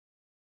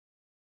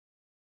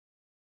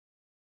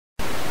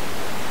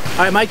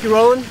All right, Mike, you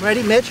rolling?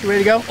 Ready? Mitch, you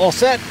ready to go? All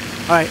set.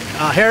 All right,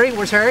 Harry,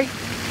 where's Harry?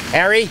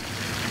 Harry?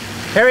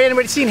 Harry,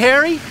 anybody seen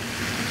Harry?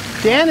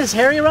 Dan, is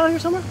Harry around here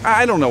somewhere?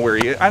 I don't know where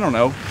he is. I don't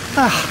know.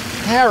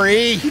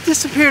 Harry! He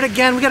disappeared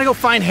again. We gotta go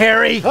find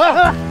Harry.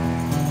 Not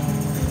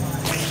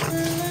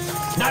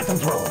the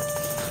Brew.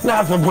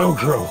 Not the Brew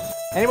Crew.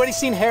 Anybody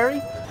seen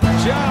Harry?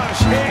 Josh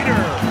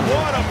Hader,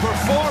 what a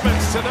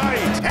performance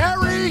tonight.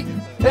 Harry!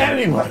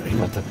 Anybody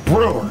but the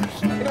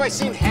Brewers. Anybody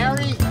seen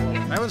Harry?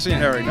 I haven't seen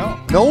Harry, no.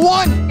 No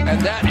one?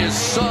 And that is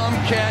some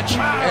catch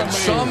and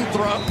some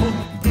throw.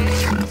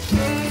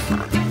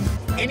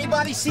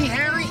 Anybody see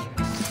Harry?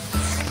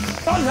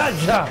 No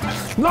touchdown.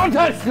 No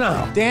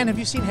touchdown. Dan, have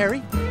you seen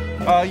Harry?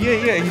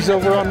 Yeah, he's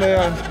over on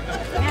the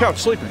couch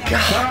sleeping.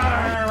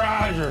 Sorry,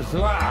 Rogers.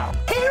 Wow.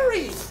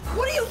 Harry,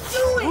 what are you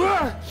doing?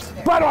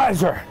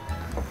 Budweiser.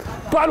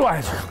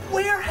 Budweiser.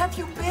 Where have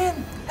you been?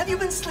 Have you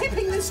been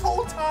sleeping this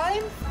whole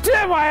time?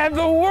 Tim, I had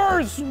the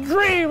worst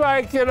dream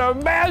I can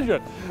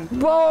imagine.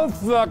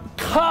 Both the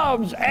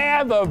Cubs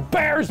and the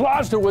Bears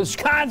lost to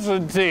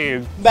Wisconsin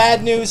teams.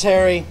 Bad news,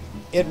 Harry.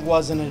 It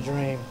wasn't a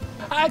dream.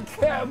 I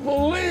can't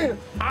believe it.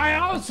 I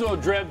also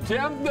dreamt,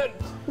 Tim, that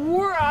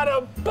we're out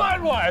of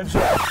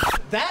Budweiser.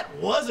 That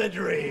was a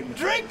dream.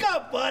 Drink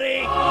up,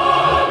 buddy.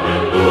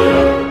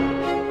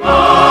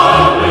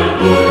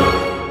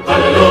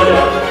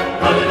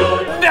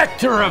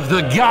 Nectar of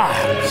the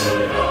gods.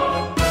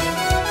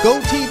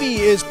 GoTV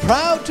is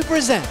proud to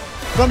present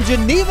from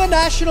Geneva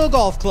National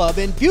Golf Club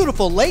in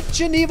beautiful Lake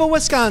Geneva,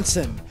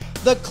 Wisconsin,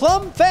 the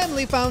Klumb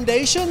Family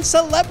Foundation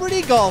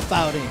Celebrity Golf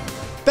Outing,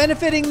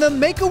 benefiting the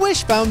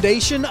Make-A-Wish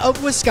Foundation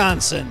of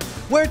Wisconsin,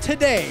 where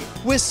today,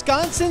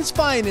 Wisconsin's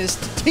finest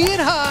tee it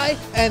high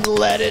and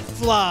let it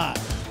fly.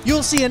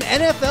 You'll see an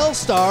NFL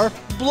star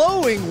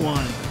blowing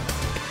one,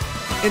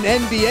 an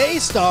NBA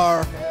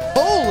star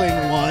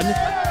holing one,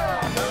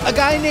 a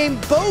guy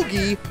named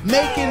Bogey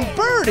making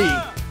birdie,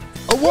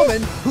 a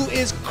woman who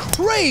is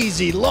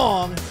crazy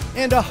long,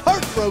 and a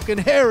heartbroken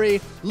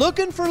Harry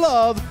looking for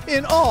love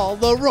in all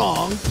the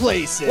wrong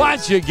places. Why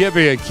don't you give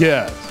me a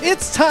kiss?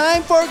 It's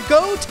time for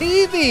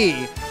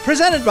GoTV,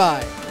 presented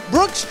by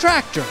Brooks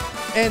Tractor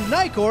and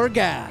Nicor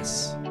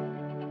Gas.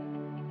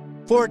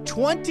 For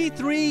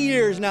 23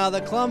 years now,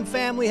 the Klumb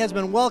family has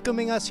been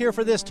welcoming us here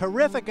for this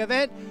terrific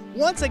event.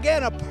 Once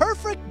again, a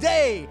perfect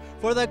day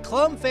for the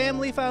Klumb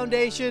Family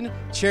Foundation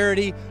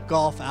Charity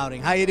Golf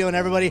Outing. How you doing,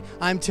 everybody?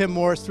 I'm Tim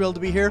Morris, thrilled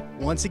to be here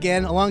once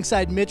again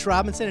alongside Mitch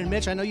Robinson. And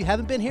Mitch, I know you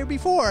haven't been here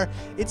before.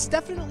 It's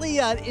definitely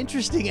an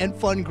interesting and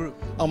fun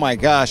group. Oh my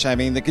gosh, I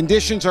mean, the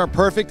conditions are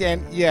perfect,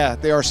 and yeah,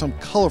 there are some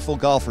colorful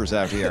golfers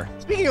out here.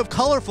 Speaking of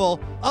colorful,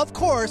 of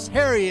course,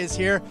 Harry is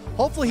here.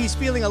 Hopefully he's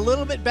feeling a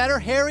little bit better.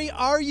 Harry,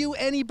 are you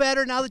any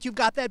better now that you've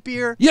got that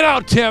beer? You know,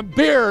 Tim,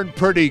 beer and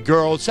pretty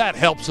girls, that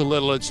helps a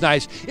little. It's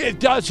nice. It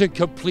doesn't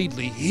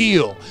completely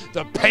heal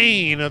the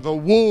pain of the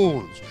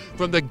wounds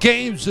from the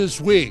games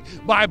this week.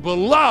 My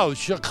beloved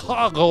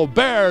Chicago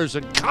Bears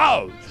and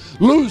Cubs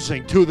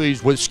losing to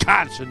these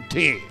Wisconsin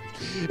teams.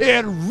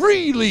 It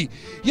really,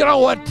 you know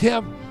what,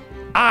 Tim?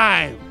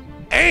 I'm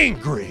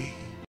angry.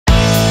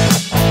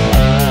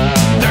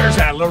 There's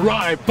that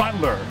Leroy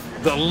Butler,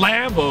 the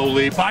Lambo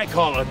leap. I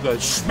call it the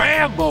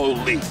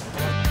Schmambo leap.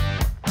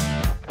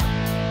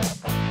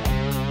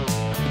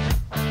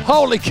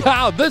 Holy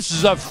cow, this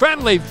is a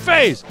friendly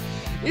face.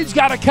 He's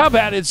got to come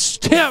at it. It's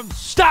Tim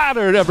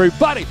Stoddard,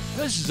 everybody.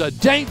 This is a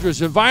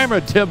dangerous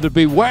environment, Tim, to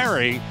be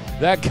wearing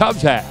that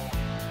Cubs hat.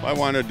 I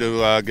wanted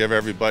to give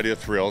everybody a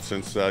thrill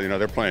since,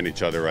 they're playing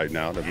each other right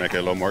now to make it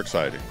a little more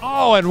exciting.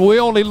 Oh, and we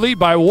only lead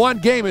by one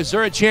game. Is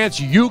there a chance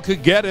you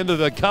could get into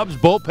the Cubs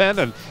bullpen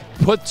and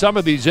put some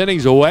of these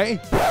innings away?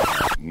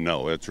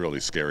 No, it's really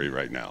scary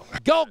right now.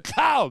 Go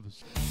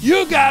Cubs!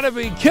 You got to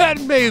be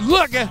kidding me.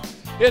 Look,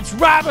 it's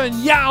Robin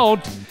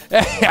Yount.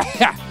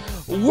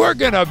 We're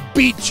going to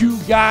beat you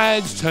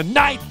guys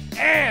tonight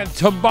and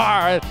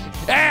tomorrow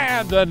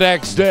and the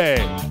next day.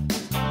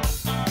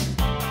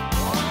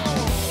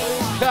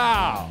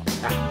 Cow.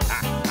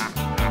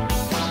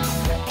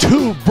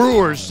 Two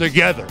Brewers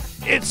together.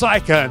 It's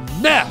like a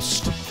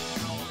nest.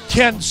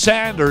 Ken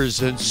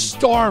Sanders and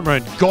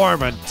Stormin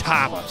Gorman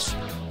Thomas.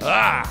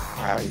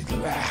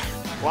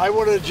 Why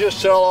wouldn't it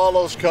just tell all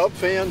those Cub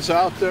fans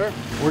out there?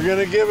 We're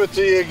going to give it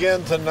to you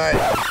again tonight.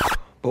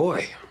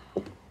 Boy,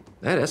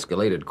 that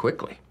escalated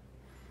quickly.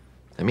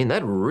 I mean,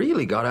 that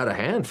really got out of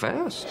hand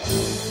fast.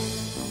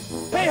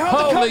 Hey,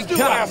 how'd the Cubs do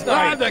last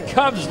night? The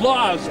Cubs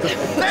lost.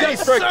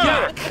 Just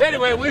forget it.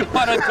 Anyway, we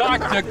want to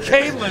talk to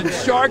Caitlin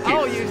Sharkey.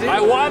 Oh, you do? I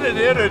wanted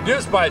to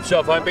introduce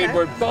myself. I mean,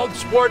 we're both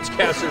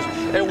sportscasters,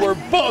 and we're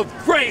both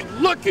great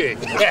looking.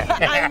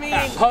 I mean...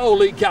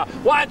 Holy cow.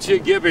 Why don't you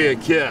give me a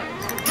kiss?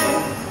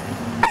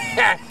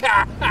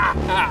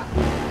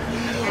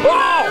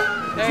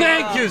 Oh,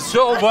 thank you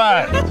so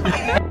much.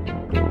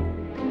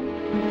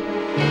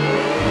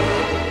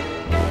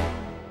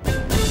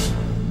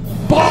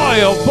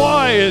 Boy, oh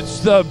boy,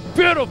 it's the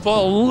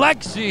beautiful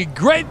Lexi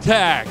Great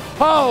Tag.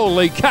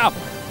 Holy cow.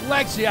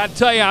 Lexi, I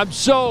tell you, I'm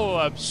so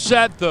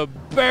upset. The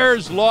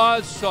Bears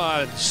lost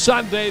on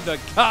Sunday. The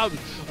Cubs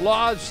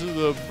lost to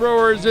the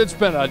Brewers. It's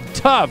been a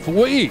tough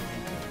week.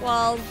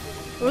 Well,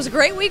 it was a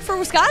great week for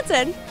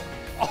Wisconsin.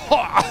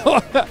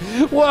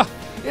 Well,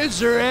 is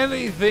there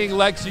anything,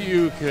 Lexi,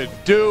 you could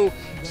do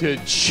to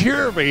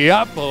cheer me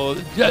up a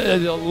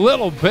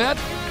little bit?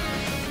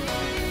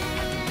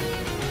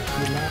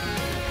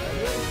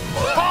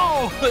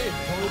 Holy,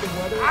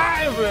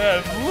 I'm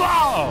in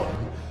love!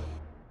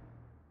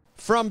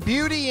 From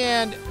Beauty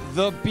and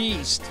the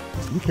Beast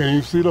You can't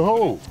even see the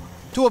hole.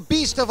 to a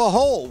beast of a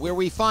hole, where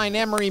we find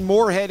Emery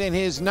Moorhead and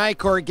his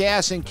Nicor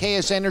Gas and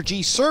KS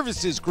Energy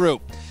Services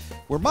Group,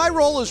 where my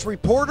role as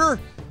reporter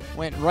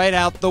went right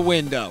out the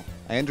window.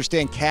 I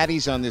understand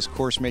caddies on this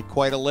course make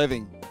quite a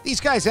living. These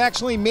guys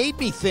actually made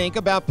me think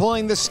about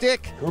pulling the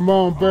stick. Come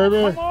on,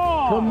 baby.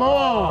 Come on.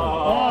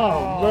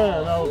 Oh,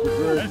 man, that was a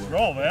great one. Nice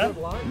roll, man.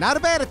 Not a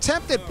bad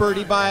attempt at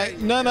birdie by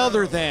none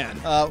other than,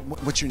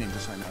 what's your name?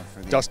 Just so I know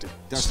for the Dusty.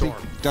 Storm.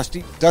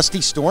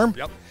 Dusty Storm?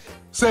 Yep.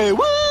 Say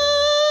what?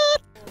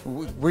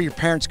 Were your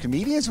parents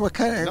comedians? What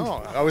kind of?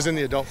 No, I was in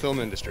the adult film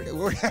industry.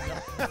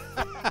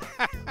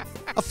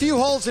 A few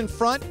holes in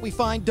front, we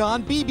find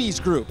Don Beebe's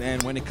group.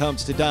 And when it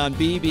comes to Don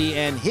Beebe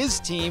and his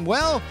team,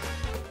 well,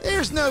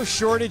 there's no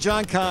shortage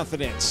on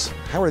confidence.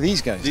 How are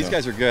these guys? These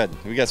guys are good.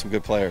 We got some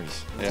good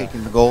players. Yeah.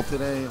 Taking the goal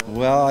today?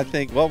 Well, I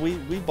think, we're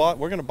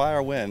going to buy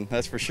our win,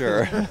 that's for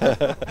sure.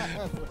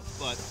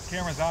 But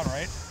camera's on,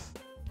 right?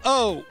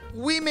 Oh,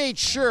 we made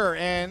sure,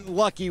 and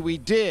lucky we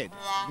did.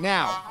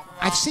 Now,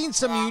 I've seen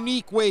some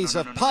unique ways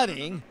of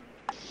putting,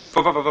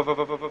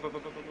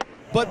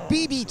 but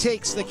BB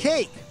takes the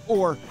cake,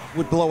 or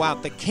would blow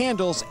out the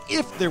candles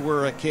if there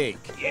were a cake.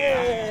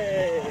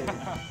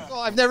 Yeah! Oh,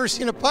 I've never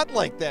seen a putt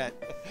like that.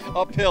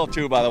 Uphill,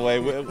 too, by the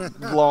way. We're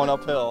blowing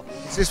uphill.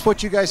 Is this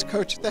what you guys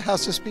coach at the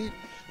House of Speed?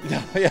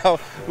 No, yeah,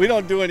 we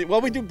don't do any.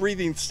 Well, we do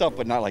breathing stuff,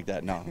 but not like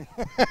that, no.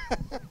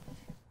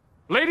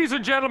 Ladies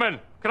and gentlemen,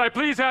 can I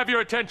please have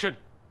your attention?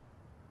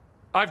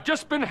 I've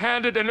just been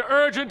handed an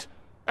urgent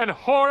and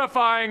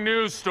horrifying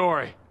news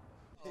story.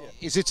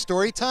 Is it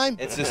story time?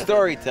 It's a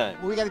story time.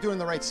 Well, we got to do it in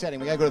the right setting.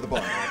 We got to go to the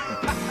bar.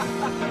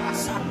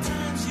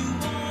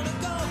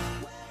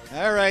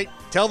 All right,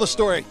 tell the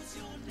story.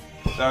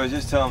 So I was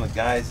just telling the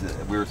guys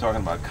that we were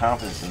talking about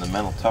confidence and the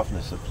mental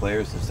toughness of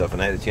players and stuff,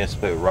 and I had a chance to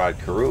play with Rod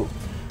Carew.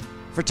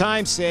 For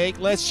time's sake,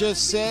 let's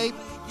just say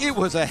it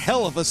was a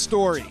hell of a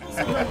story.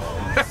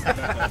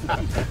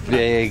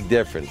 Big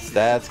difference.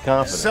 That's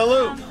confidence.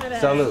 Salute.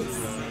 Salute.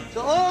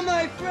 To all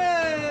my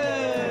friends!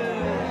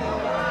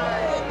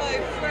 All my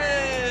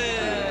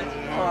friends!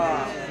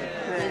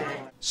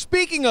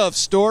 Speaking of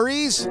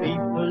stories,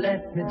 People,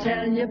 let me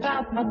tell you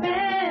about my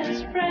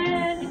best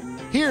friend.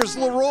 Here's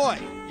Leroy.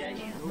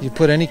 You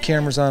put any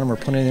cameras on him or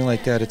put anything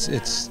like that,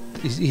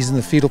 he's in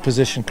the fetal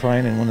position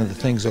crying in one of the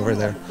things over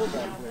there.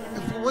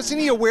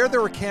 Wasn't he aware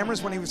there were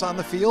cameras when he was on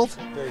the field?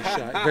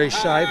 Very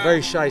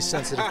shy,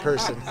 sensitive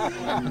person.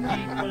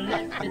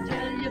 Sounded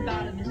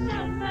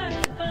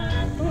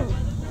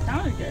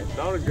good.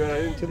 Sounded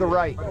good. To the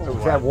right. So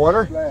is that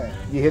water?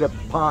 You hit a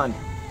pond.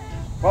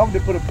 Why would they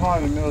put a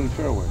pond in the middle of the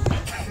fairway?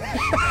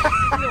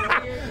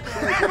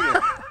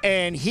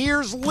 And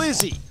here's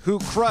Lizzie, who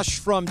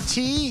crushed from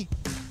tee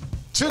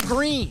to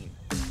green.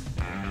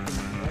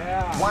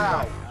 Yeah.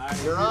 Wow.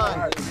 You're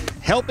on.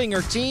 Helping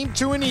her team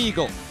to an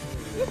eagle.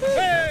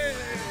 Hey!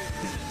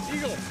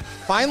 Eagle.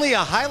 Finally, a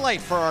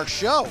highlight for our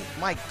show.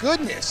 My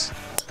goodness.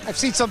 I've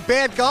seen some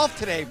bad golf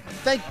today.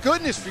 Thank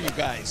goodness for you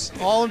guys.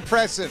 All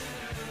impressive.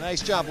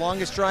 Nice job.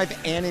 Longest drive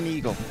and an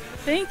eagle.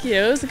 Thank you.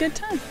 It was a good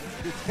time.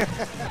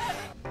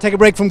 Take a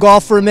break from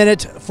golf for a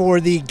minute for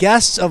the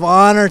guests of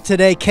honor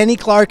today, Kenny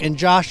Clark and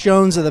Josh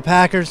Jones of the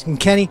Packers. And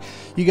Kenny,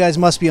 you guys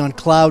must be on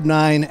cloud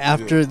nine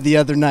after the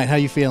other night. How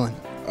you feeling?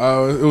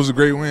 It was a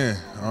great win.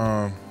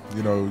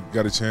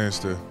 Got a chance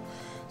to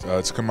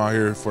come out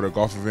here for the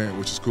golf event,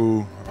 which is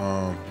cool.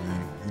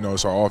 And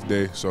it's our off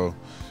day, so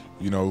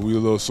we a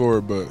little sore,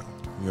 but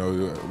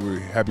we're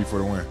happy for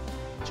the win.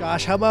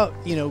 Josh, how about,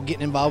 getting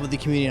involved with the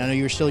community? I know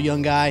you're still a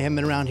young guy, haven't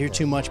been around here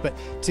too much, but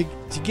to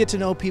get to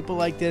know people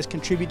like this,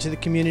 contribute to the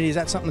community, is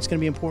that something that's going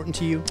to be important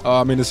to you?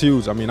 It's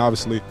huge.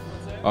 Obviously,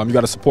 you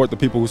got to support the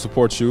people who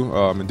support you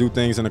and do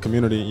things in the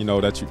community,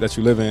 that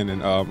you live in,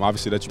 and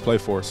obviously that you play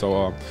for.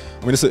 So,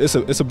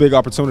 it's a big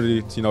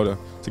opportunity, to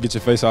get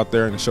your face out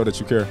there and show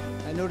that you care.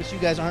 I noticed you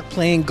guys aren't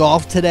playing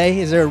golf today.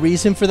 Is there a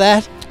reason for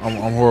that? I'm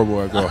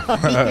horrible at golf.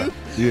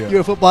 Yeah.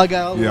 You're a football guy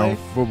all the way? Yeah, I'm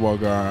a football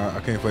guy. I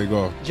can't play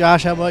golf.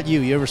 Josh, how about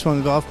you? You ever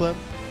swung a golf club?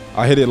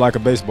 I hit it like a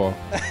baseball.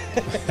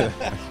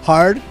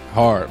 Hard?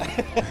 Hard.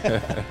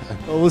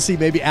 Well, we'll see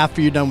maybe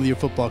after you're done with your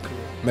football career.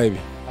 Maybe.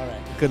 All right.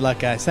 Good luck,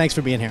 guys. Thanks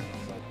for being here.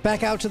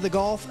 Back out to the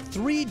golf.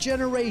 3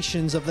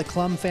 generations of the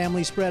Klumb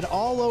family spread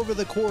all over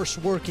the course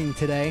working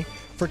today.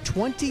 For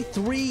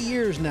 23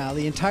 years now,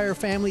 the entire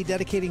family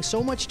dedicating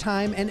so much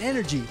time and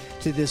energy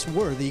to this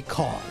worthy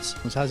cause.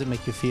 How does it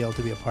make you feel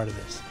to be a part of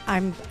this?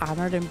 I'm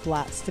honored and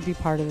blessed to be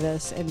part of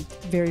this and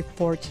very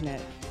fortunate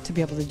to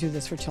be able to do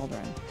this for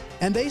children.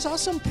 And they saw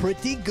some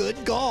pretty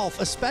good golf,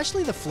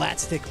 especially the flat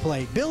stick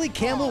play. Billy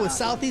Campbell with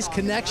Southeast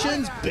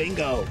Connections,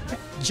 bingo.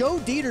 Joe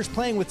Dieter's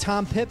playing with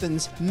Tom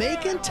Pippins,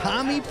 making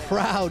Tommy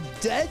proud,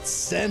 dead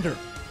center.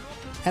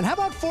 And how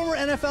about former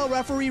NFL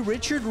referee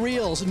Richard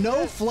Reels?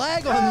 No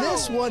flag on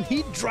this one.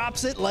 He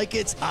drops it like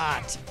it's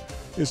hot.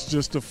 It's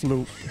just a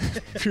fluke.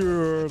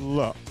 Pure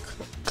luck.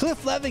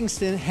 Cliff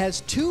Levingston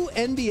has 2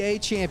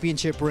 NBA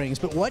championship rings,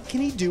 but what can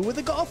he do with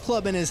a golf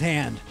club in his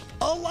hand?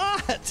 A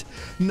lot!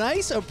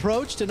 Nice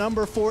approach to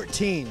number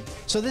 14.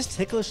 So this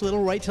ticklish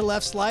little right to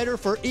left slider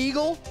for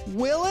Eagle,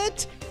 will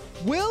it?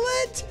 Will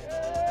it?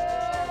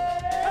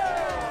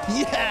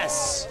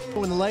 Yes!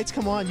 When the lights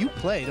come on, you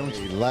play, don't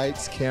you?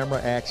 Lights,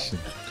 camera, action.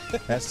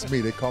 That's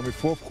me. They call me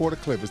fourth quarter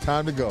Clip. It's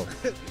time to go.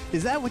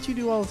 Is that what you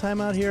do all the time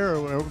out here,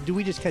 or do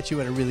we just catch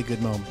you at a really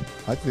good moment?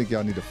 I think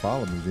y'all need to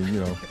follow me.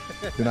 Then,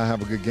 then I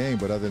have a good game.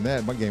 But other than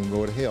that, my game will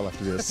go to hell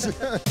after this.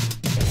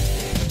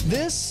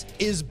 This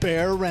is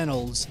Bear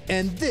Reynolds,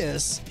 and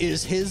this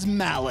is his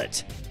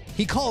mallet.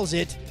 He calls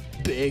it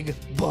Big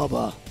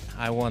Bubba.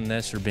 I won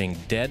this for being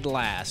dead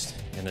last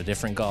in a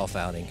different golf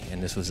outing,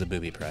 and this was the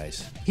booby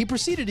prize. He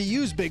proceeded to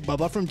use Big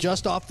Bubba from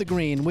just off the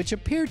green, which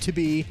appeared to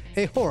be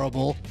a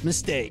horrible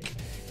mistake.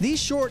 These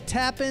short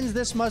tap-ins,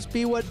 this must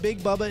be what Big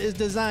Bubba is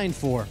designed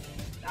for.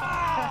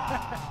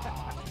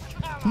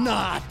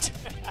 Not.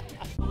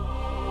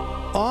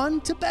 On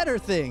to better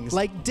things,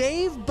 like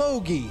Dave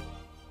Bogey.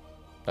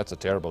 That's a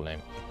terrible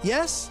name.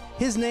 Yes,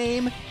 his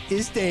name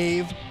is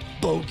Dave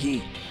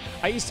Bogey.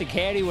 I used to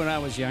caddy when I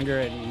was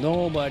younger, and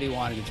nobody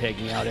wanted to take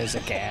me out as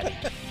a caddy.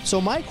 So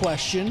my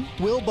question,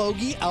 will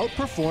Bogey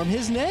outperform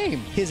his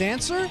name? His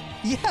answer?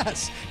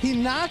 Yes. He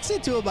knocks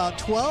it to about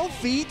 12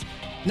 feet.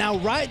 Now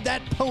ride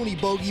that pony,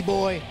 Bogey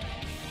boy.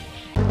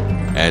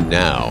 And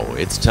now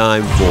it's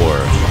time for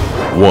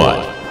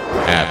What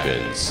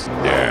Happens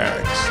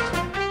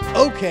Next.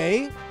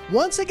 Okay.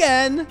 Once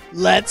again,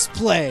 let's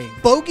play.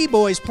 Bogey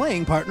Boy's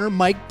playing partner,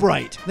 Mike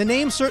Bright. The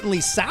name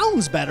certainly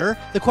sounds better.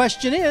 The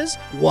question is,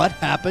 what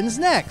happens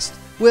next?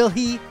 Will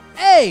he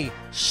A,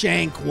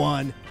 shank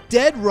one,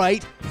 dead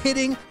right,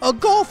 hitting a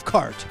golf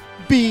cart?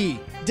 B,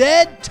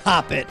 dead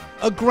top it,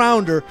 a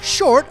grounder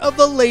short of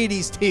the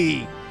ladies'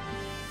 tee?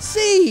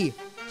 C,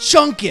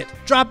 chunk it,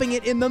 dropping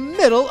it in the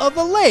middle of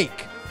the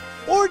lake?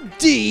 Or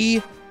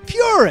D,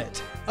 pure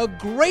it, a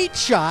great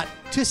shot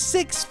to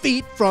 6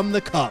 feet from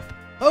the cup?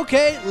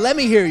 Okay, let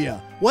me hear you.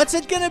 What's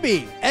it gonna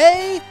be?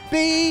 A,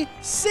 B,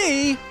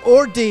 C,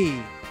 or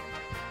D?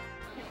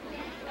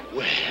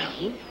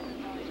 Well,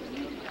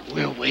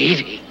 we're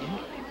waiting.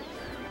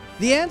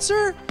 The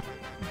answer?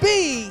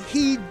 B.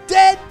 He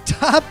dead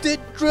topped it,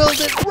 drilled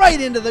it right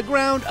into the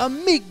ground, a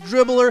meek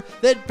dribbler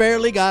that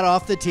barely got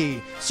off the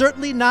tee.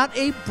 Certainly not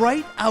a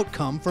bright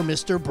outcome for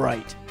Mr.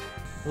 Bright.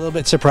 A little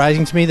bit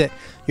surprising to me that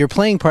your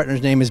playing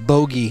partner's name is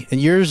Bogey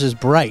and yours is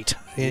Bright.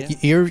 Yeah.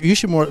 You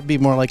should be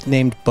more like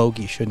named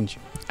Bogey, shouldn't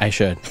you? I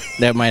should.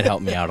 That might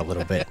help me out a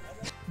little bit.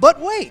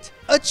 But wait,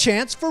 a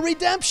chance for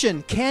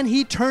redemption. Can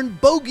he turn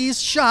Bogey's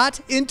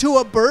shot into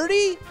a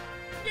birdie?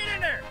 Get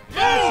in there!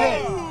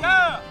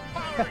 Yeah.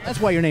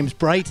 That's why your name's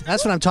Bright.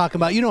 That's what I'm talking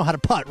about. You know how to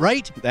putt,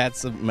 right?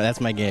 That's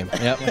my game.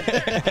 Yep.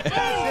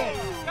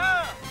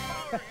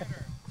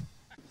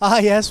 Ah,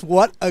 yes,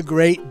 what a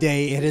great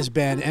day it has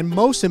been. And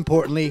most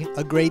importantly,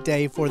 a great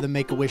day for the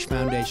Make-A-Wish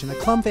Foundation, the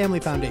Klumb Family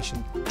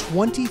Foundation.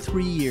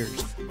 23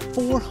 years,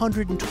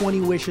 420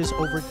 wishes,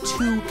 over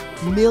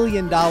 $2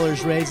 million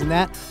raised. And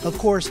that, of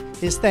course,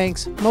 is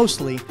thanks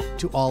mostly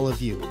to all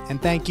of you. And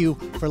thank you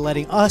for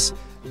letting us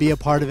be a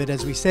part of it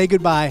as we say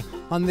goodbye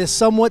on this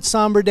somewhat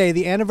somber day,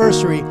 the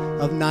anniversary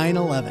of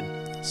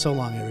 9/11. So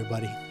long,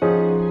 everybody.